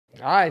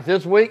All right,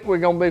 this week we're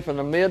gonna be from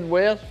the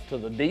Midwest to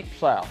the deep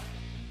South.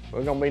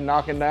 We're gonna be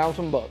knocking down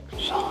some bucks.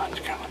 Sun's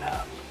coming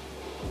up.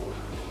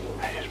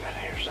 I just been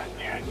here sitting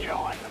here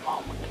enjoying the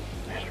moment.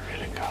 It's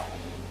really cold.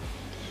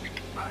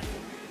 But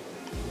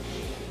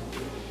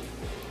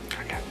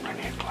I got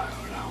plenty of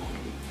clothes on.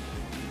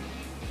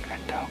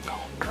 That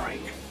doggone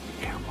Drake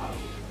camo.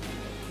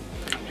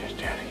 I'm just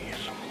telling you,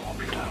 some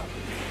more stuff.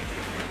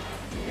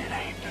 It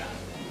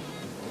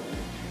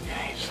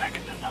ain't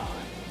second to none.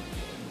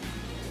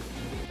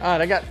 All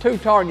right, I got 2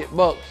 target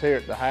bucks here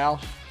at the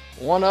house.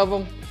 One of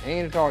them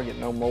ain't a target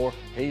no more.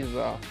 He's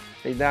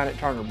down at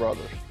Turner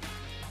Brothers.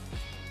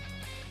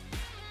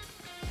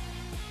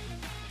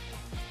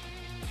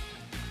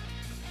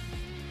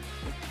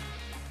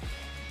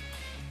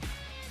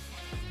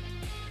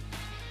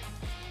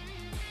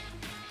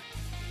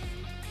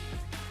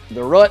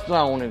 The rut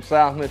zone in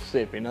South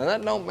Mississippi. Now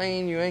that don't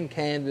mean you in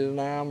Kansas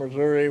now,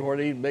 Missouri, where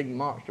these big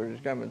monsters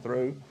is coming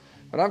through.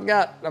 But I've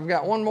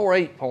got one more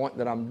 8-point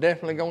that I'm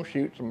definitely gonna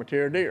shoot some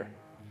mature deer.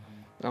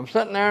 I'm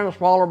sitting there and a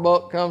smaller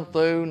buck comes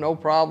through, no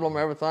problem,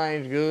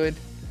 everything's good.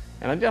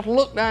 And I just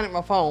look down at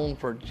my phone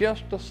for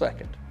just a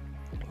second.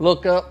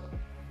 Look up,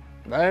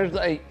 there's the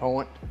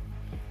 8-point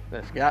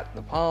that's got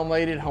the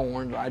palmated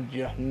horns. I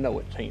just know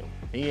it's him.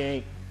 He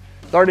ain't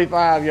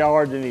 35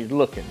 yards and he's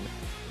looking.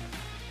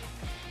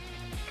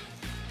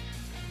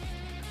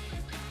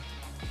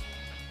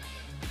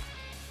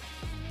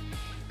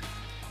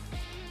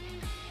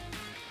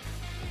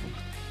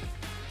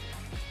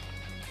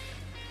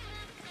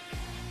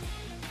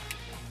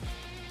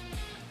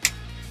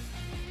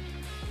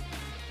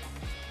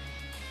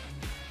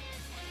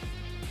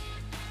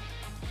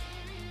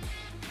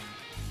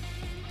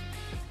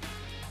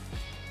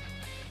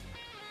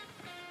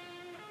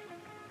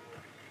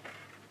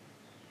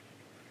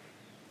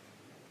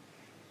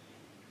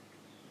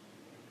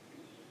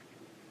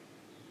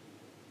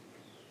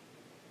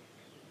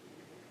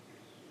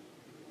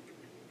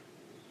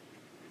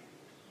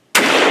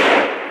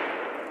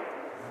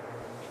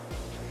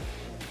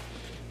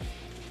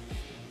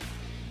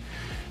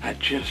 I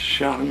just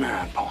shot a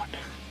 9-point.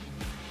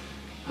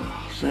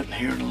 Sitting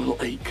here and a little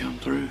 8 come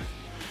through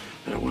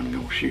that I wasn't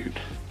gonna shoot.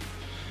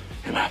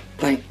 And I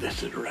think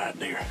this is right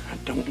there. I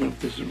don't know if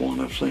this is one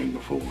I've seen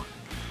before,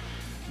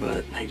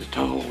 but he's a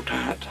tall,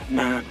 tight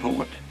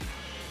 9-point.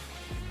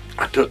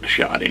 I took the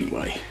shot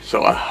anyway,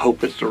 so I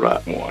hope it's the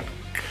right one.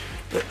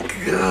 But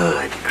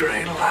good,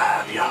 great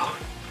alive, y'all.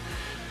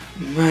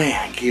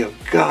 Man, give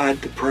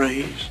God the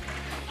praise.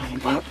 I'm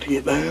about to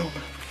get down.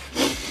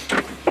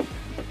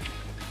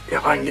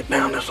 If I can get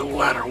down this old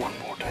ladder one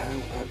more time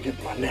without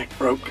getting my neck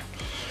broke, I'm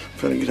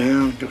finna get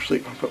down and go see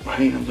if I can put my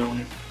hands on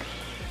him.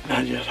 And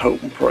I just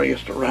hope and pray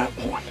it's the right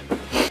one.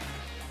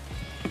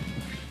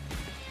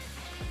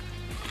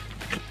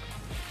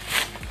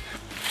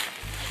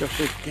 Go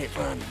see if I can't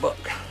find the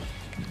buck.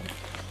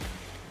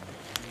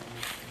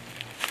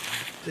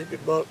 Tippy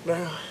buck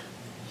now.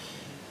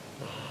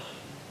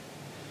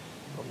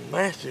 A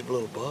massive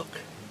little buck.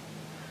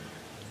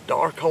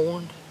 Dark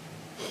horn.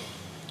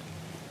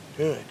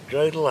 Good,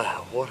 great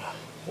alive.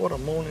 What a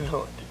morning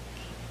hunt.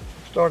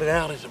 Started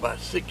out as about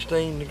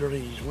 16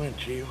 degrees wind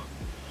chill.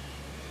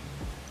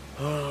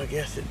 I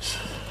guess it's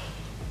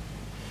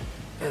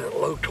in the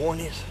low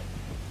 20s.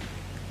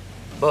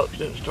 Bucks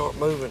didn't start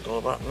moving until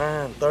about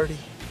 9:30.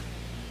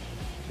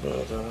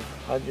 But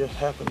I just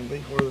happened to be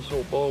where this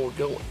old ball was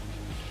going.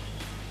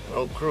 And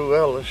old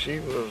Cruella, she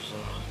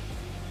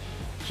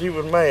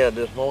was mad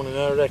this morning,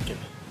 I reckon.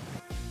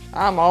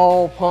 I'm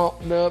all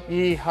pumped up,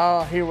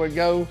 yeehaw, here we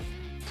go.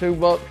 2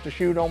 bucks to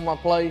shoot on my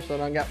place,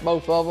 and I got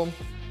both of them.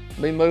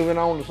 Be moving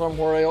on to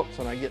somewhere else,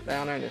 and I get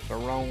down there and it's the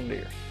wrong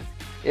deer.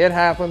 It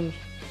happens.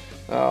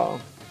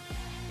 It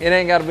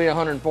ain't got to be a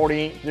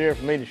 140-inch deer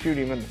for me to shoot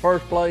him in the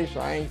first place.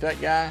 I ain't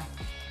that guy,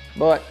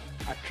 but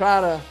I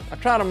try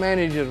to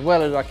manage as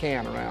well as I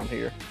can around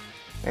here,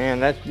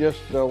 and that's just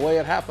the way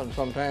it happens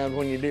sometimes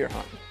when you're deer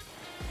hunting.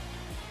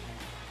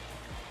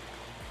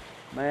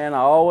 Man, I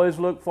always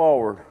look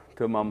forward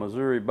to my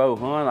Missouri bow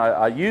hunt.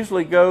 I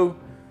usually go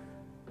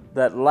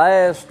that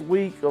last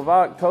week of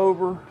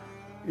October,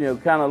 you know,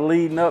 kind of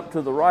leading up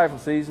to the rifle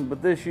season,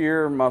 but this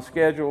year my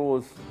schedule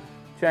was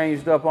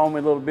changed up on me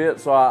a little bit,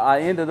 so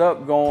I ended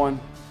up going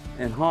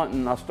and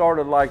hunting. I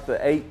started like the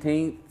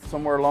 18th,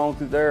 somewhere along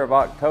through there of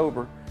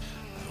October.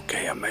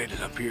 Okay, I made it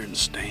up here in the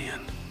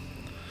stand.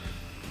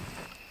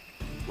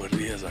 What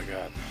it is, I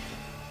got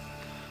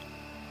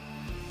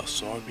a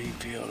soybean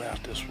field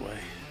out this way,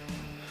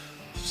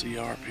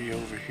 CRP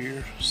over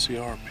here,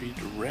 CRP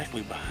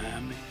directly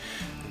behind me,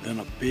 and then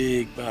a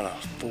big, about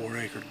a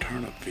 4-acre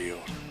turnip field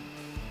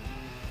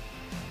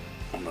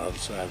on the other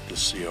side of the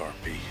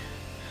CRP.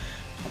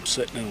 I'm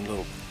sitting in a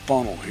little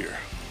funnel here.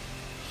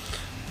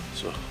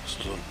 So it's a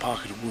little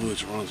pocket of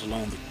woods runs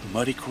along the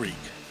Muddy Creek.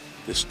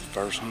 This is the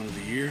first hunt of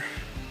the year.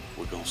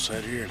 We're gonna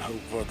sit here and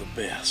hope for the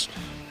best.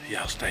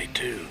 Y'all stay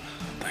tuned.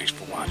 Thanks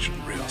for watching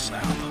Real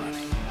South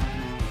Hunting.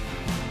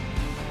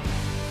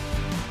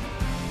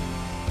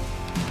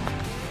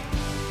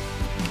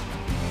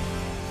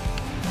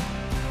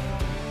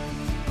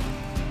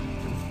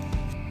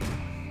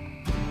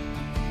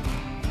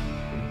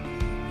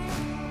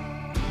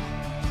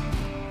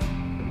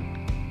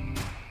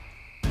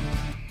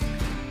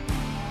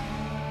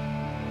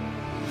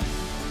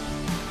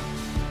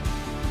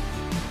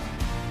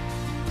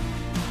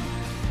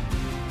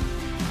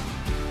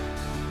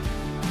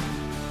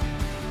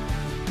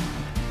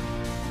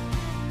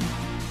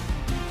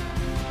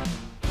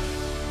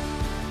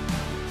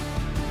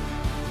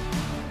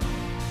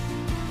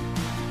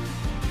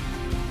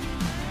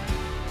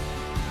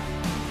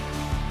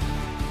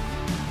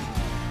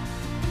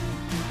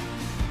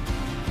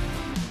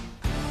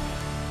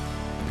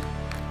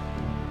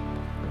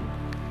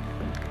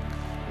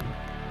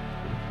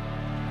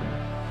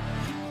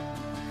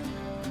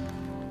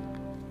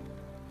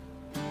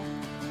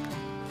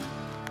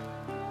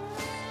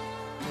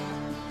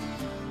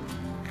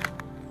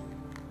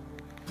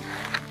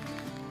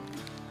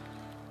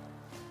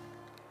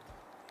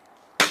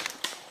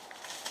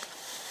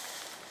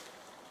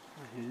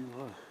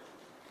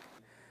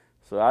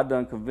 So I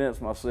done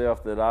convinced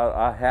myself that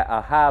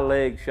I high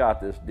leg shot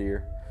this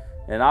deer,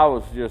 and I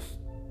was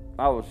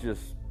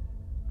just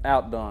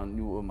outdone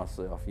with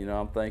myself. You know,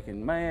 I'm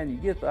thinking, man, you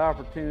get the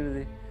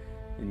opportunity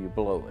and you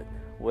blow it.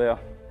 Well,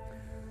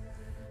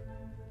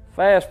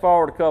 fast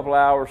forward a couple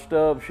hours,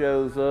 Stubbs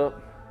shows up,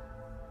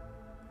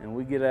 and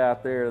we get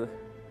out there to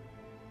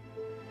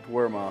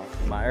where my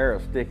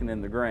arrow's sticking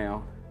in the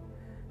ground,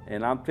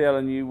 and I'm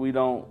telling you, we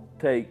don't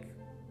take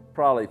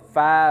probably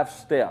 5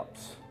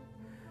 steps.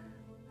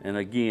 And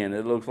again,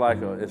 it looks like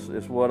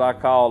it's what I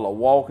call a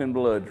walking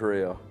blood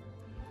trail.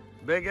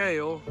 Big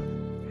Al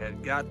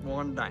had got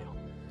one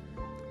down.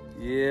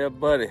 Yeah,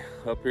 buddy,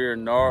 up here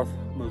in North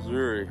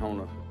Missouri on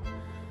a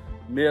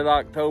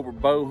mid-October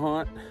bow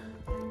hunt.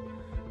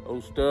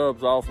 Old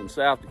Stubbs off in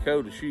South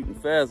Dakota shooting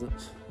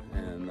pheasants,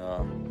 and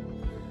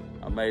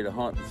I made a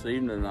hunt this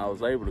evening, and I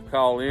was able to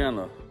call in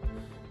a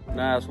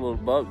nice little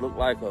buck, looked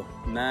like a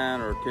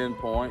 9 or a 10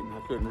 point.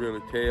 I couldn't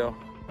really tell.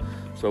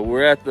 So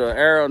we're at the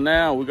arrow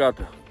now. We got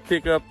to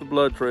pick up the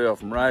blood trail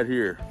from right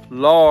here.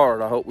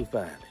 Lord, I hope we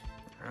find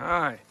it. All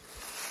right,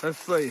 let's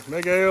see.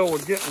 Big Al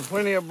was getting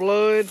plenty of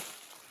blood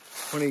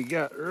when he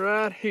got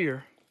right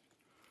here,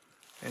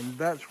 and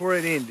that's where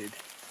it ended.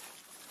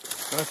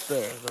 Right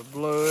there, the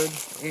blood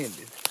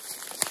ended.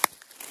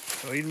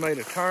 So he'd made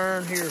a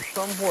turn here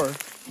somewhere.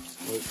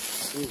 Look,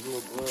 there's a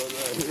little blood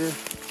right here.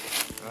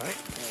 All right.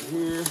 Right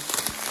here.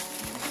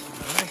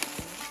 All right.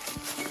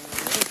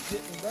 It's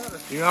getting better.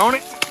 You on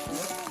it?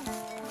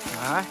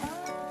 All right.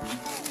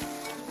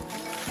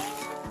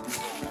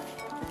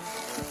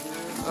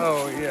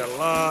 Oh yeah,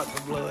 lots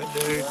of blood,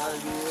 dude.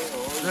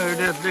 Dude,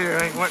 this deer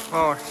ain't went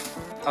far.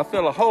 I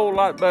feel a whole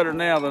lot better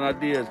now than I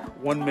did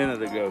 1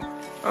 minute ago.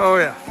 Oh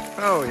yeah,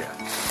 oh yeah.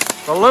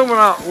 The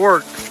Luminant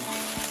worked,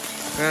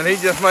 and he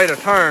just made a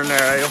turn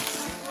there, Al.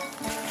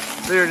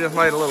 Deer just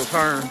made a little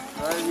turn.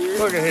 Right here.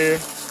 Look at here,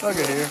 look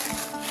at here.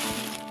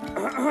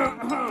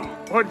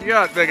 What you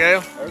got, Big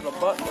Al? There's a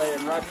buck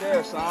laying right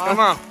there, son. Come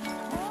on,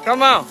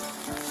 come on,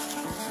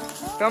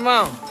 come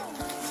on.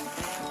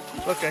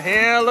 Look at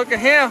here, look at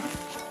here.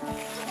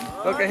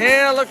 Look at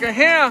here, look at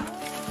here. 1,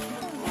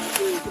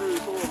 2, 3,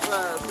 4,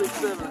 5, 6,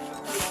 7,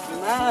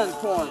 9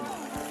 points.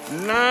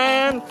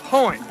 9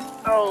 points.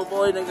 Oh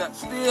boy, they got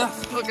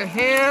stiff. Look at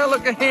here,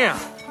 look at here.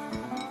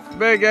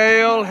 Big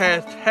Al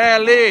has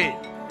tallied.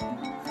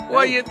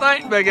 What do you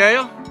think, Big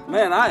Al?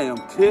 Man, I am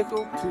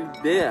tickled to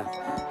death.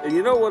 And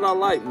you know what I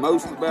like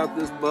most about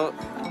this buck?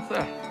 What's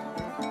that?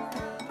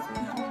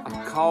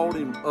 I called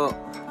him up.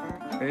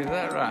 Is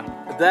that right?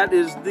 That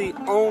is the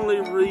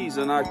only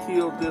reason I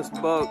killed this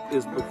buck,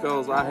 is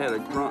because I had a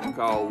grunt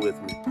call with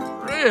me.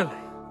 Really?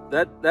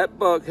 That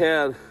buck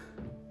had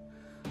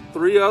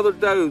 3 other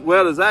does.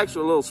 Well, there's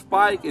actually a little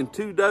spike and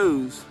 2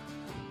 does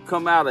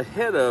come out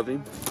ahead of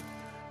him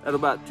at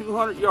about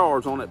 200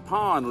 yards on that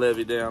pond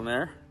levee down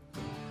there.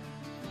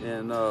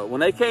 And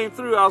when they came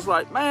through, I was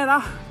like, man,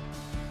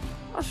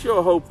 I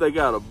sure hope they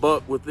got a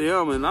buck with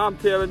them. And I'm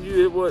telling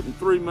you, it wasn't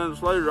 3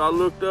 minutes later, I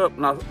looked up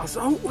and I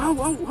said, oh, whoa,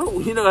 whoa, whoa.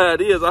 You know how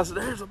it is. I said,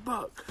 there's a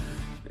buck.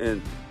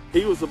 And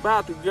he was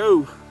about to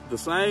go the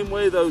same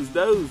way those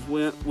does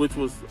went, which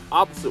was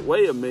opposite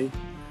way of me.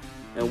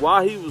 And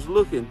while he was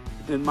looking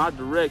in my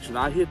direction,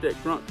 I hit that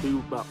grunt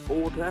tube about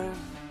 4 times.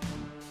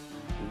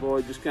 The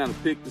boy just kind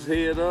of picked his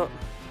head up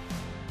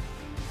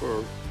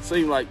for,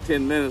 seemed like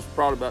 10 minutes,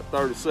 probably about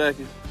 30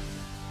 seconds.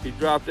 He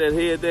dropped that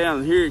head down,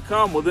 and here he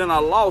come. Well, then I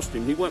lost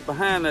him. He went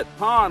behind that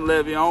pond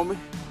levee on me.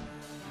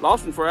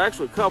 Lost him for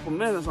actually a couple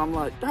minutes. I'm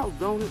like,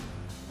 doggone it.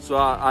 So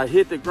I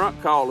hit the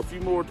grunt call a few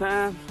more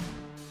times.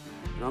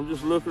 And I'm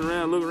just looking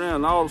around,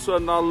 and all of a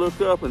sudden I look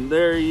up, and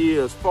there he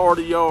is,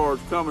 40 yards,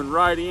 coming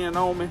right in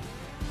on me.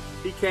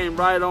 He came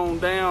right on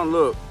down.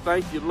 Look,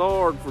 thank you,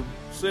 Lord, for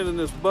sending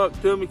this buck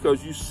to me,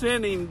 because you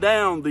sent him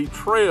down the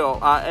trail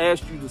I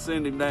asked you to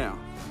send him down.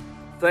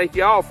 Thank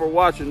y'all for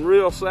watching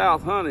Real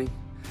South Hunting.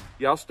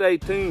 Y'all stay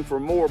tuned for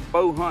more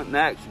bow hunting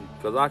action,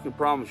 because I can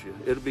promise you,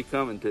 it'll be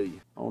coming to you.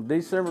 On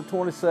December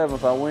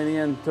 27th, I went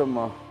into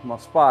my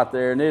spot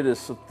there, and it is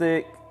so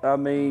thick. I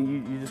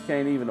mean, you just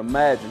can't even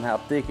imagine how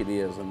thick it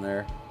is in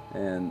there.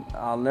 And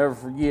I'll never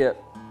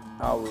forget,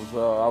 I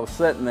was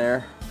sitting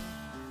there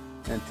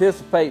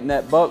anticipating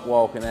that buck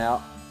walking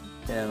out,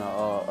 and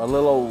a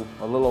little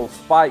old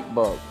spike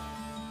buck.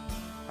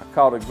 I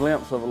caught a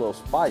glimpse of a little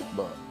spike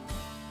buck,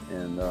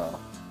 and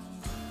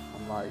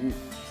I'm like,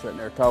 sitting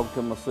there talking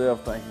to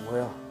myself, thinking,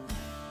 well,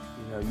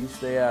 you know, you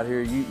stay out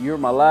here. You're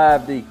my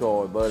live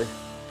decoy, buddy.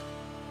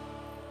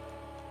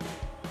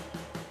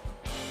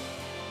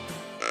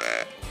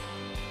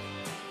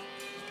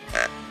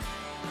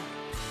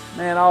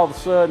 Man, all of a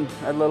sudden,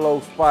 that little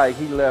old spike,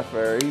 he left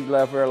there. He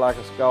left there like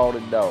a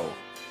scalded dog.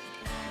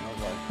 And I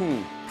was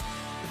like,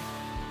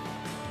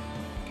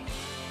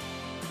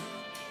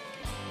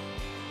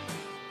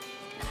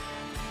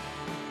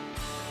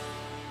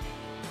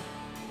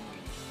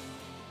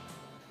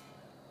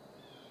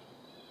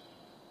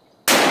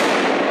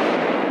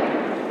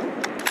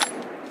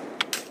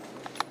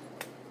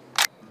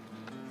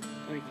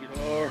 Thank you,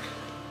 Lord.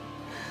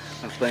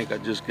 I think I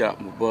just got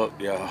my buck,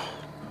 y'all.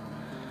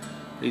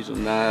 He's a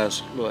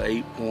nice little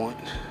 8-point.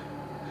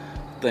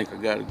 I think I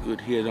got a good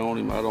hit on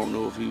him. I don't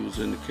know if he was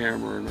in the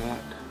camera or not,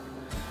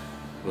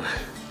 but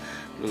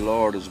the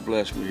Lord has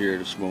blessed me here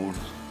this morning.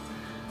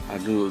 I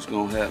knew it was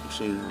gonna happen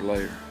sooner or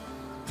later.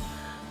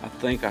 I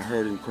think I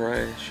heard him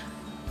crash.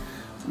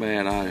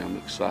 Man, I am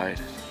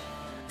excited.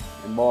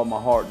 And boy,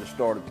 my heart just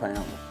started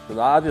pounding, because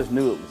I just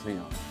knew it was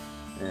him.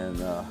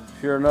 And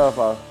sure enough,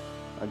 I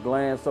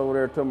glanced over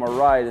there to my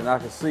right, and I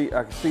could see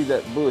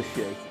that bush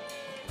shaking.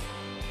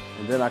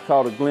 And then I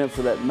caught a glimpse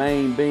of that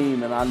main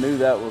beam, and I knew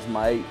that was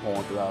my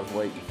 8-point that I was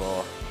waiting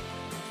for.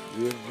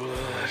 Good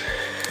blood.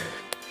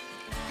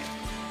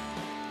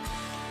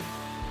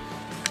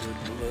 Good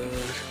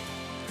blood.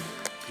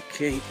 It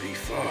can't be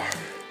far.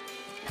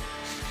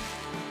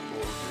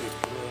 More good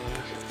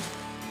blood.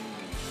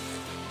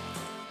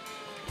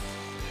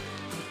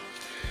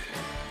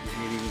 You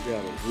ain't even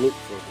gotta look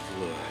for the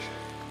blood.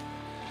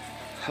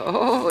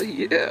 Oh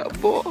yeah,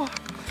 boy.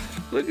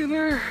 Look at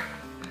there.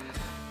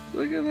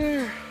 Look at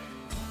there.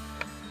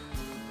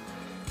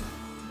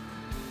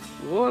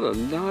 What a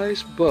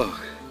nice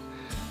buck.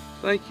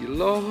 Thank you,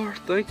 Lord.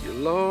 Thank you,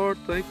 Lord.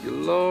 Thank you,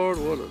 Lord.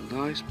 What a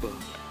nice buck.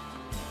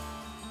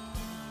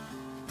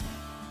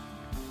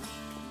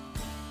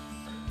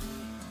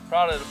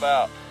 Probably at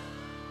about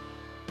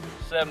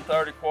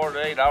 7:30, quarter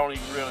to 8. I don't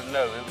even really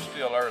know. It was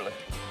still early.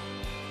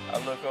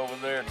 I look over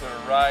there to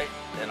the right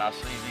and I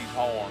see these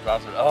horns. I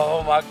said,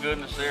 oh my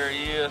goodness, there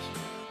he is.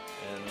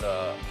 And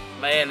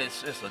man,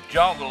 it's a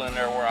jungle in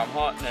there where I'm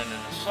hunting, and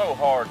it's so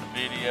hard to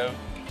video,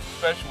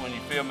 especially when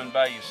you're filming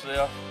by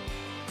yourself.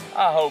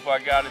 I hope I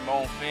got him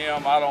on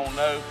film. I don't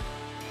know.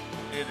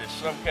 It is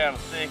some kind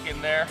of thick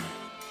in there,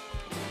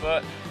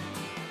 but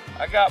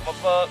I got my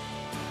buck.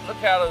 Look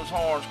how those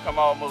horns come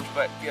almost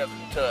back together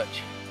to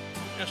touch.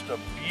 Just a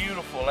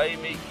beautiful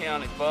Amite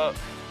County buck.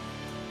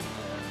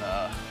 And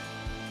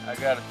I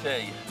gotta tell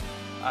you,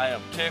 I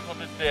am tickled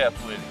to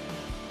death with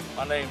him.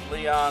 My name's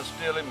Leon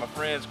Stilley. My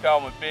friends call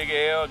me Big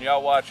L, and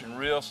y'all watching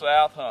Real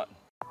South Hunting.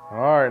 All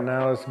right,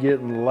 now it's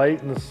getting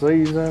late in the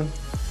season.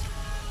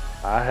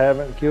 I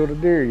haven't killed a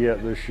deer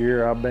yet this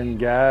year. I've been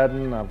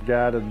guiding. I've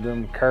guided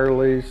them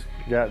curlies,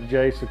 got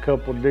Jace a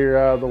couple deer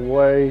out of the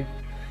way.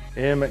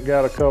 Emmett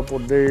got a couple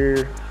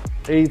deer.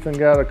 Ethan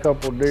got a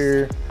couple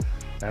deer.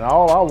 And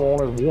all I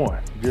want is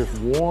one, just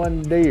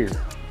one deer.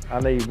 I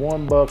need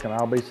one buck and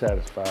I'll be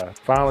satisfied.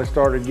 Finally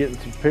started getting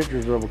some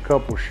pictures of a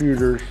couple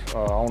shooters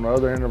on the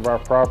other end of our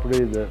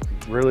property that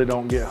really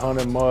don't get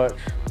hunted much.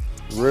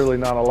 Really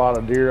not a lot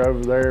of deer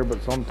over there,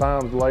 but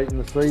sometimes late in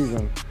the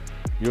season,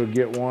 you'll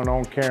get one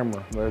on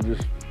camera. They're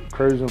just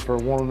cruising for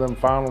one of them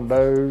final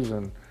does,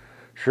 and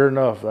sure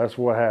enough, that's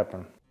what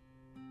happened.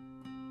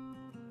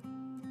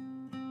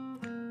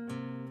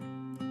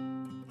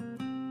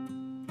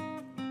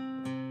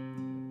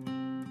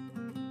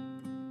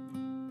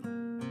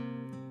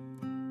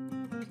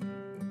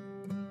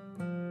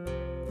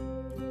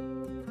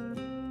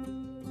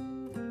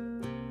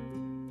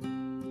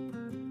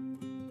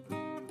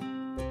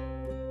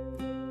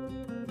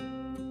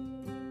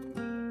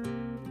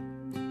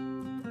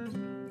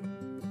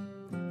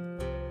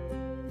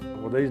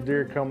 With these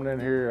deer coming in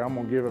here, I'm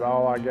gonna give it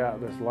all I got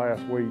this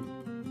last week.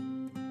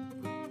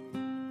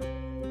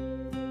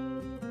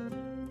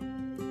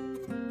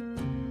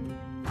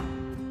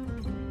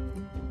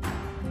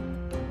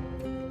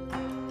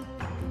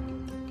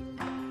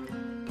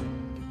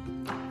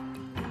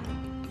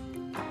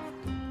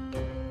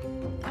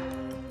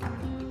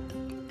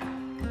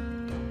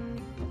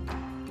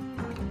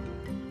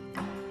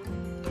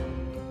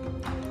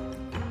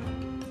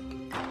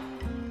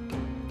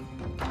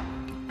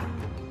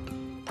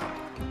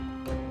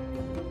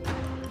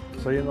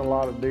 Seeing a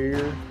lot of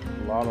deer,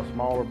 a lot of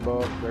smaller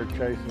bucks. They're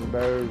chasing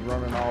does,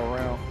 running all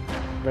around,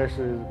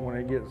 especially when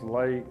it gets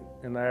late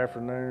in the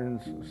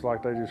afternoons. It's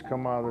like they just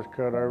come out of this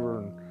cut over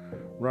and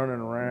running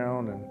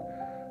around. And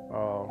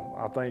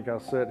I think I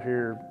sat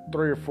here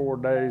 3 or 4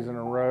 days in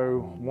a row.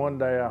 One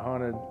day I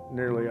hunted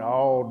nearly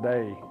all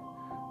day.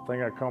 I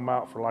think I come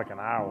out for like an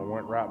hour,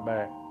 went right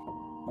back.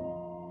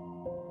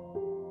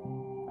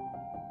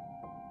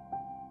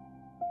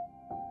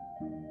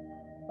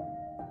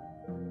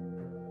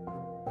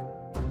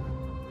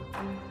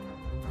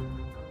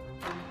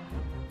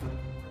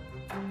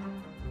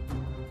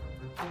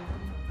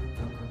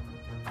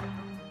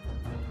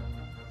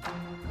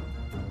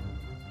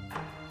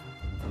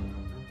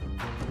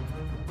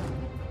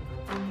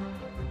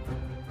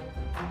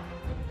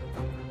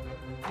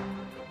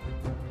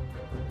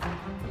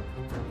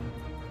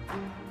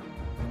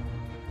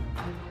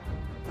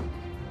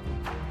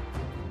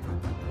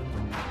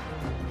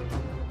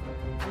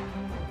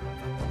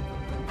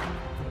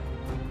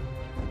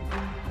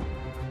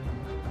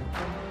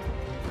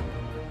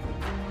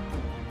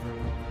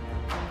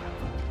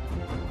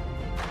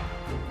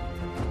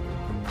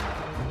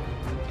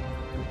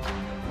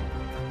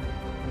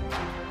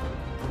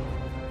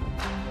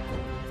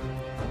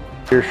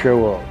 Deer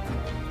show up.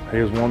 He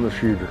was one of the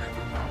shooters.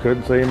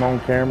 Couldn't see him on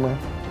camera.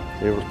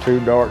 It was too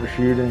dark to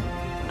shoot him,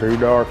 too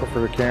dark for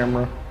the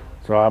camera.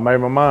 So I made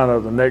my mind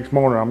up the next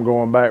morning I'm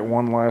going back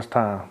one last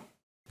time.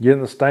 Get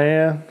in the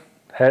stand,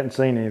 hadn't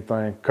seen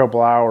anything. A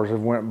couple hours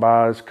have went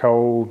by, it's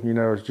cold. You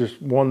know, it's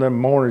just one of them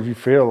mornings you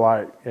feel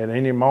like at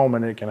any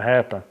moment it can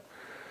happen.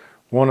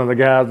 One of the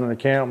guys in the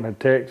camp had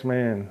texted me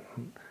and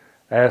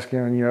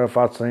asking, you know, if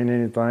I'd seen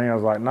anything. I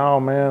was like, no,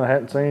 man, I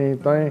hadn't seen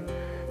anything.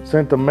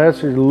 Sent the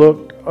message,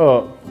 looked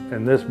up,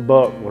 and this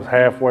buck was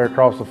halfway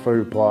across the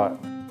food plot.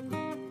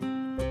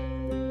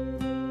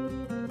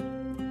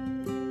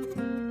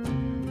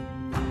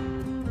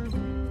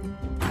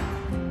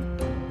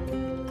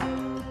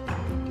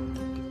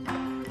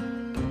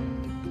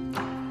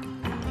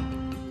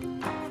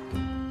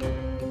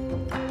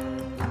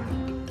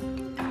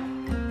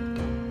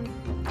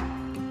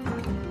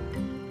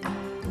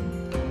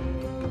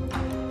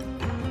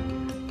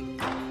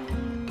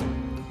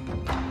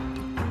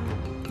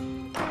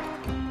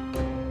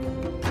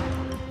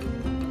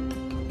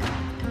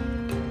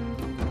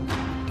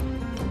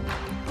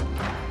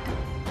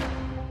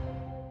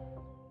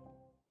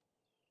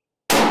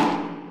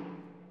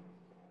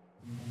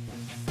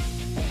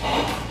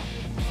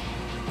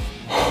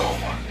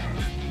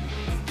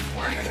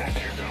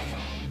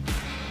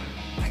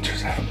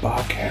 Had a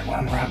bobcat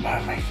run right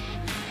by me,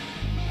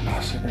 and I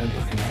was sitting there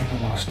looking at him,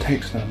 and I was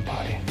texting him,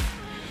 buddy,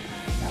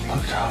 and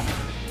looked up,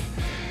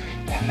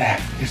 and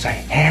that is a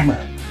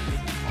hammer,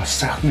 a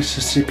South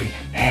Mississippi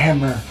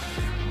hammer.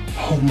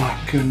 Oh my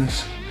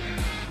goodness.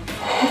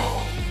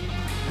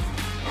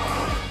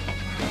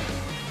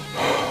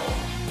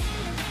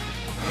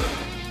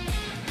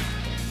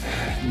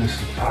 And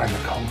this is probably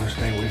the coldest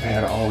day we've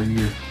had all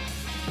year.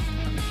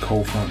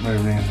 Cold front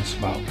moving in, it's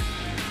about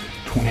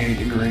 28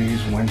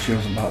 degrees, wind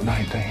chill's about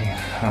 19.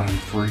 I'm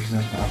freezing.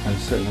 I've been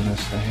sitting in this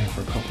stand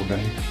for a couple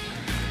days.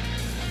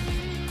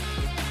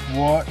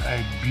 What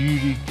a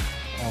beauty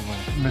of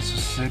a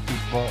Mississippi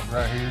buck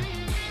right here.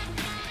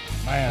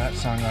 Man, that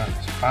sunlight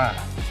is fine.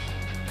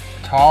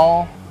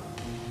 Tall,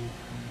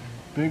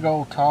 big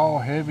old tall,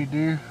 heavy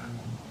deer.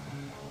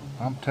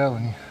 I'm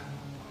telling you,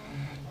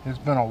 it's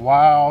been a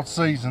wild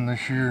season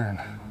this year, and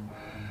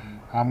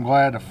I'm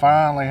glad to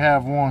finally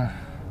have one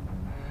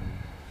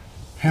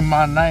in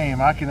my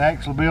name. I can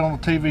actually be on the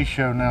TV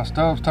show now.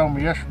 Stubbs told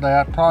me yesterday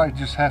I'd probably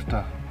just have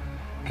to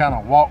kind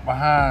of walk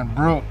behind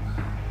Brooke,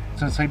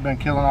 since he'd been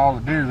killing all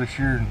the deer this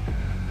year,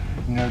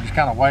 and you know, just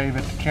kind of wave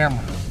at the camera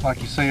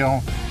like you see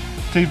on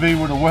TV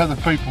with the weather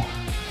people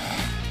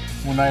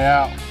when they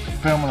out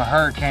filming a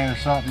hurricane or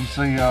something. You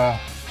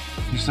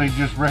see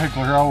just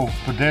regular old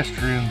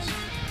pedestrians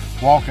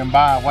walking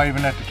by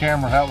waving at the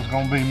camera. That was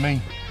going to be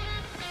me.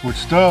 Which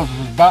Stubbs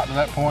was about to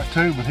that point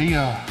too, but he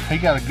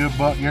got a good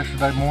buck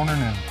yesterday morning,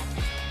 and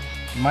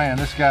man,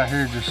 this guy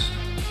here just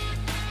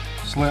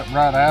slipped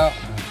right out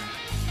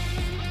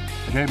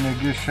and gave me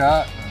a good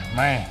shot. And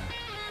man,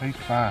 he's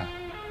fine.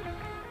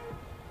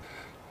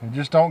 It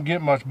just don't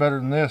get much better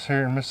than this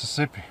here in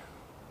Mississippi.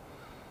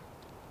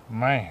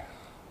 Man.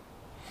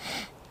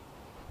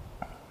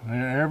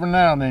 Every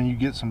now and then you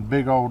get some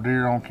big old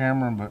deer on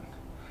camera, but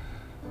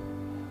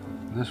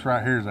this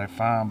right here is a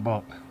fine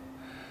buck.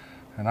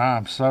 And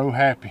I'm so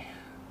happy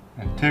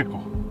and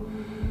tickled.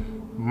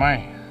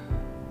 Man,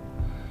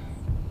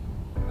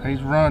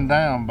 he's run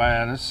down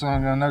bad. This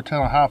son got no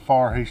telling how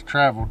far he's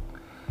traveled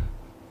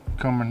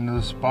coming to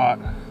the spot.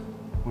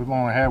 We've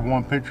only had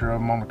one picture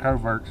of him on the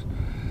coverts,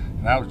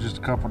 and that was just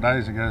a couple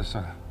days ago.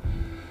 So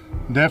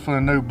definitely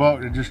a new buck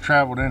that just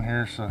traveled in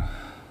here. So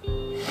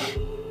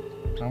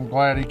I'm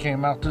glad he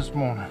came out this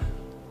morning.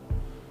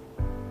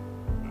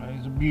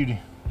 He's a beauty.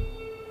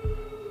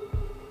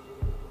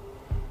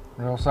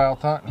 Real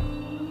South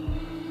hunting,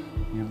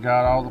 you've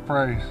got all the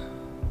praise.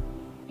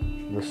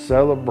 The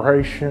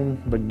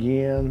celebration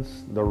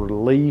begins, the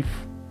relief.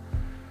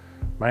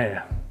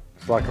 Man,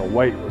 it's like a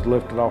weight was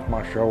lifted off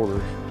my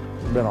shoulders.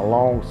 It's been a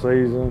long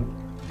season,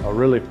 a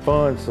really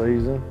fun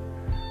season,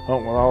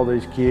 hunting with all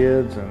these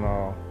kids,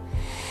 and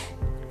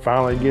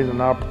finally getting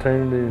an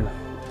opportunity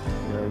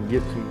to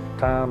get some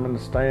time in the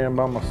stand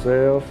by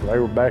myself. They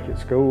were back at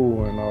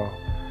school, and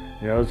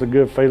it's a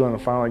good feeling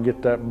to finally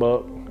get that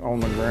buck on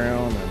the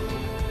ground, and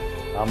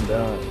I'm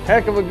done.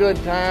 Heck of a good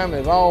time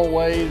as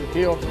always.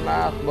 Killed some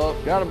nice bucks.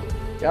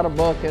 Got a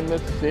buck in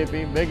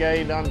Mississippi. Big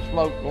A done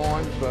smoked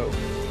one, so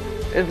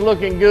it's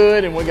looking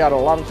good, and we got a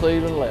lot of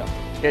season left.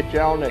 Catch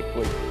y'all next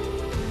week.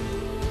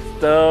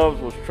 Stubbs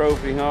was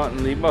trophy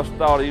hunting. He must have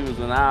thought he was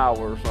in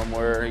Iowa or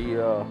somewhere. He,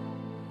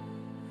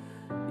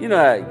 you know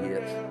how it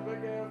gets.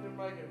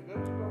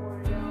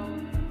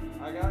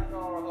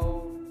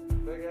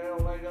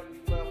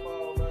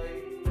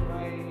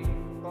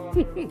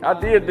 I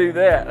did do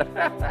that.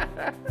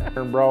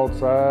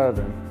 Broadside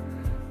and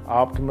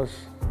Optimus,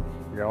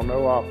 y'all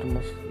know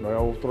Optimus, the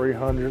old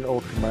 300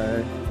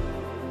 Ultramag,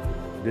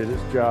 did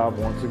its job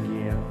once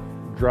again.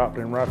 Dropped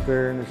him right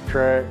there in his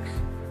tracks.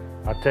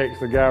 I texted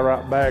the guy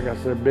right back, I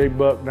said, big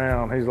buck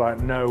down. He's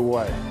like, no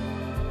way.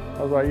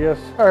 I was like, yes,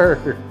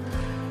 sir.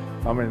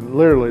 I mean,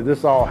 literally,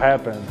 this all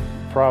happened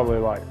probably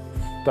like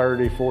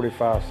 30,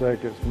 45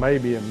 seconds,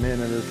 maybe a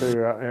minute or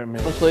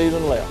two.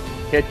 Season left.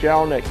 Catch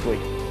y'all next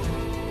week.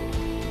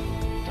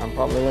 I'm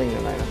probably leaning,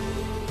 ain't I?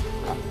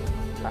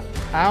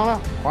 I don't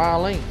know. Why I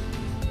lean?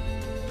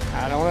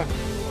 I don't know.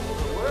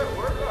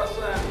 Where do I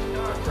sign this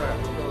contract?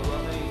 Because I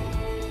mean,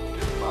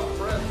 just my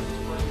presence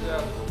brings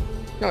out.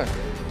 Go ahead.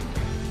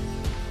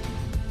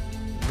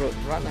 Look,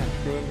 right now,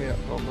 screwing me up,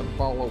 so I'm gonna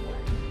fall over.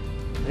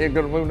 He's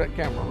gonna move that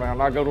camera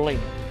around. I go to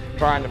lean,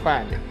 trying to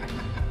find it.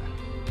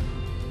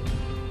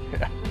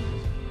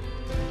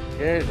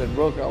 Yeah, she said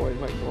Brooke always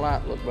makes the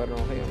light look better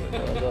on him than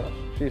it does us.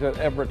 She said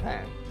every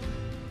time.